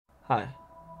Hi,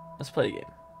 let's play a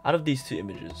game. Out of these two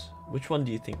images, which one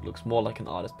do you think looks more like an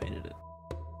artist painted it?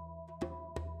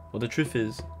 Well, the truth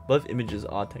is, both images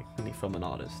are technically from an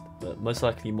artist, but most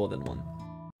likely more than one.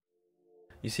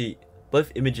 You see,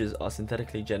 both images are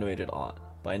synthetically generated art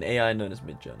by an AI known as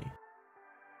Midjourney.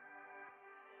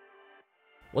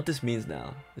 What this means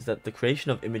now is that the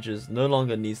creation of images no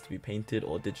longer needs to be painted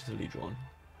or digitally drawn,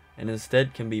 and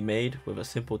instead can be made with a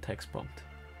simple text prompt.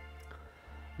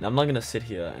 Now, I'm not going to sit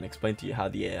here and explain to you how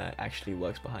the AI actually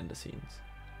works behind the scenes.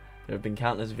 There have been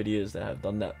countless videos that have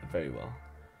done that very well.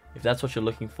 If that's what you're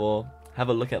looking for, have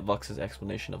a look at Vox's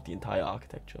explanation of the entire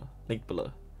architecture, linked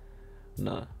below.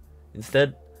 No,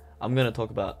 instead, I'm going to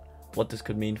talk about what this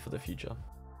could mean for the future.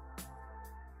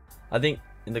 I think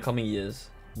in the coming years,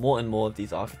 more and more of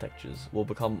these architectures will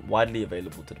become widely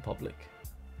available to the public,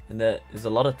 and there is a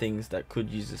lot of things that could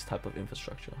use this type of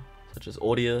infrastructure, such as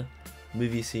audio,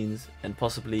 movie scenes, and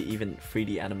possibly even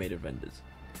 3D animated renders.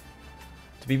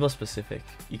 To be more specific,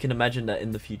 you can imagine that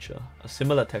in the future, a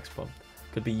similar text prompt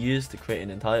could be used to create an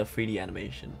entire 3D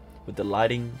animation, with the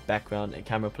lighting, background, and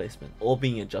camera placement all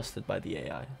being adjusted by the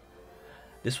AI.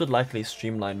 This would likely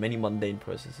streamline many mundane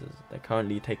processes that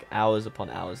currently take hours upon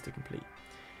hours to complete,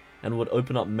 and would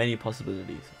open up many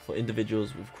possibilities for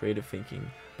individuals with creative thinking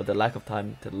but the lack of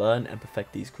time to learn and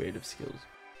perfect these creative skills.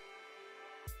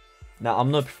 Now,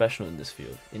 I'm no professional in this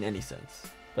field in any sense,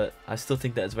 but I still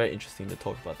think that it's very interesting to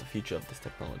talk about the future of this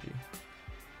technology.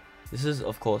 This is,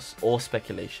 of course, all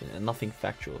speculation and nothing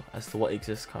factual as to what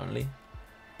exists currently,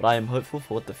 but I am hopeful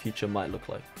for what the future might look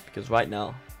like, because right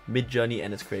now, Midjourney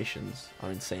and its creations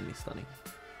are insanely stunning.